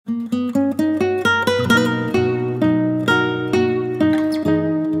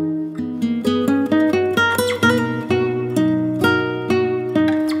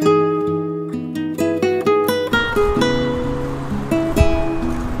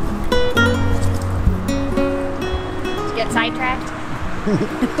sidetracked?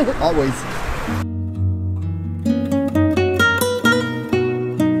 Always.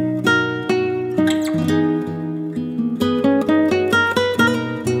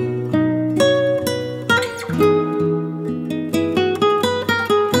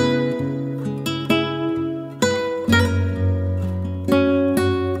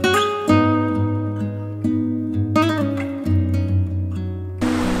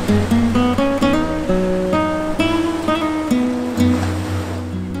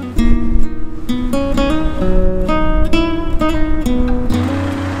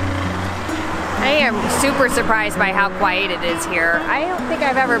 Surprised by how quiet it is here. I don't think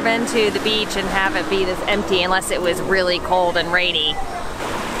I've ever been to the beach and have it be this empty unless it was really cold and rainy.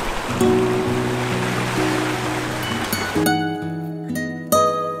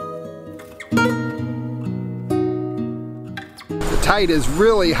 The tide is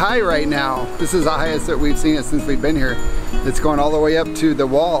really high right now. This is the highest that we've seen it since we've been here. It's going all the way up to the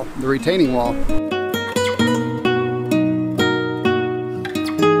wall, the retaining wall.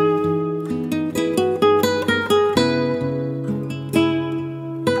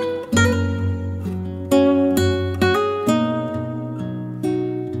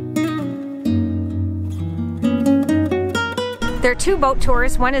 There are two boat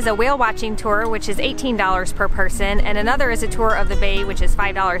tours. One is a whale watching tour, which is $18 per person, and another is a tour of the bay, which is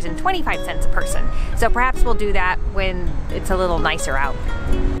 $5.25 a person. So perhaps we'll do that when it's a little nicer out.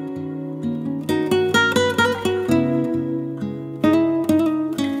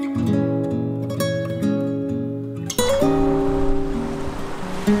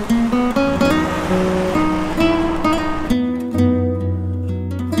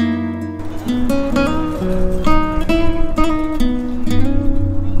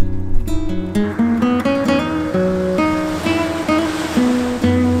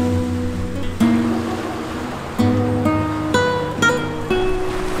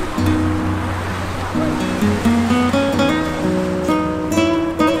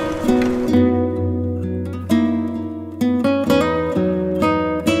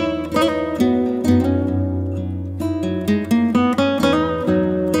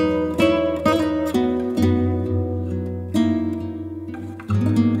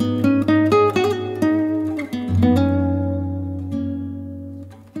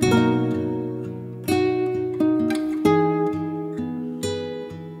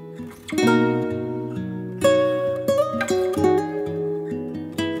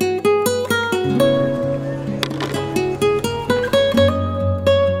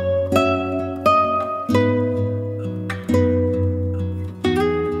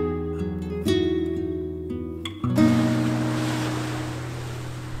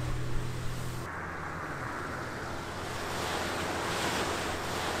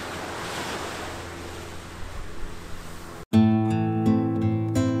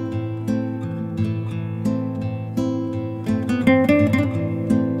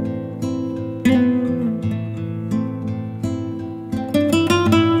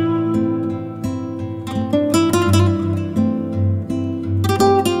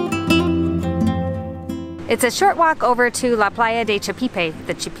 It's a short walk over to La Playa de Chipipe,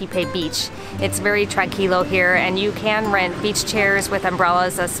 the Chipipe beach. It's very tranquilo here, and you can rent beach chairs with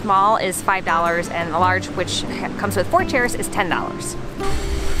umbrellas. A small is $5 and a large, which comes with 4 chairs, is $10.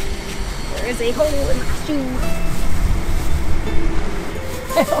 There is a hole in my shoe.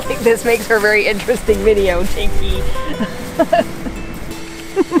 I don't think this makes for a very interesting video, JP.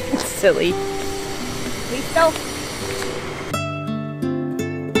 Silly. Please go.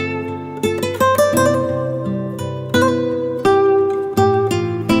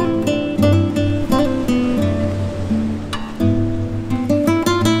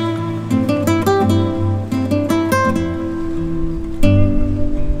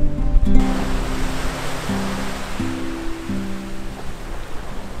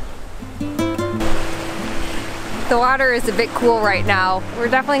 The water is a bit cool right now. We're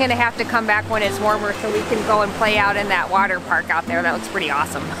definitely going to have to come back when it's warmer so we can go and play out in that water park out there. That looks pretty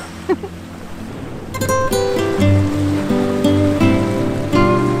awesome.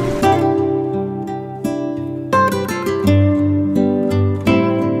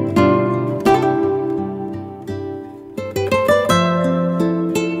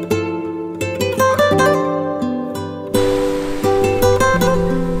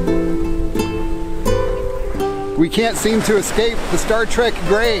 We can't seem to escape the Star Trek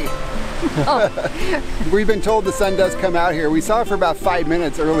gray. Oh. We've been told the sun does come out here. We saw it for about 5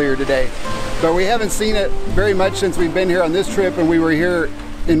 minutes earlier today, but we haven't seen it very much since we've been here on this trip, and we were here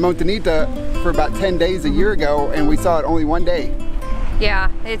in Montanita for about 10 days a year ago, and we saw it only one day. Yeah,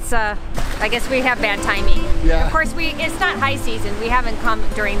 it's I guess we have bad timing. Yeah. Of course, it's not high season. We haven't come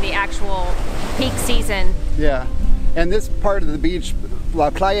during the actual peak season. Yeah. And this part of the beach, La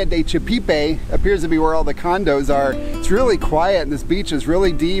Playa de Chipipe, appears to be where all the condos are. It's really quiet and this beach is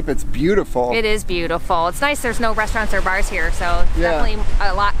really deep. It's beautiful. It is beautiful. It's nice there's no restaurants or bars here, so it's definitely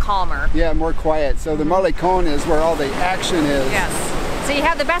a lot calmer. Yeah, more quiet. So the Malecon is where all the action is. Yes. So you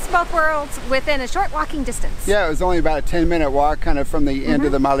have the best of both worlds within a short walking distance. Yeah, it was only about a 10-minute walk kind of from the end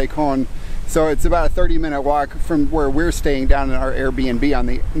of the Malecon. So it's about a 30-minute walk from where we're staying down in our Airbnb on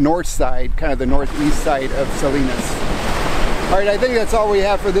the north side, kind of the northeast side of Salinas. All right, I think that's all we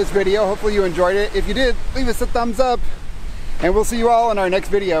have for this video. Hopefully you enjoyed it. If you did, leave us a thumbs up, and we'll see you all in our next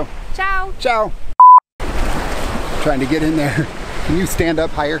video. Ciao. Ciao. Trying to get in there. Can you stand up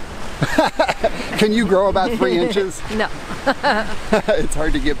higher? Can you grow about 3 inches? No. It's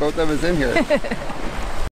hard to get both of us in here.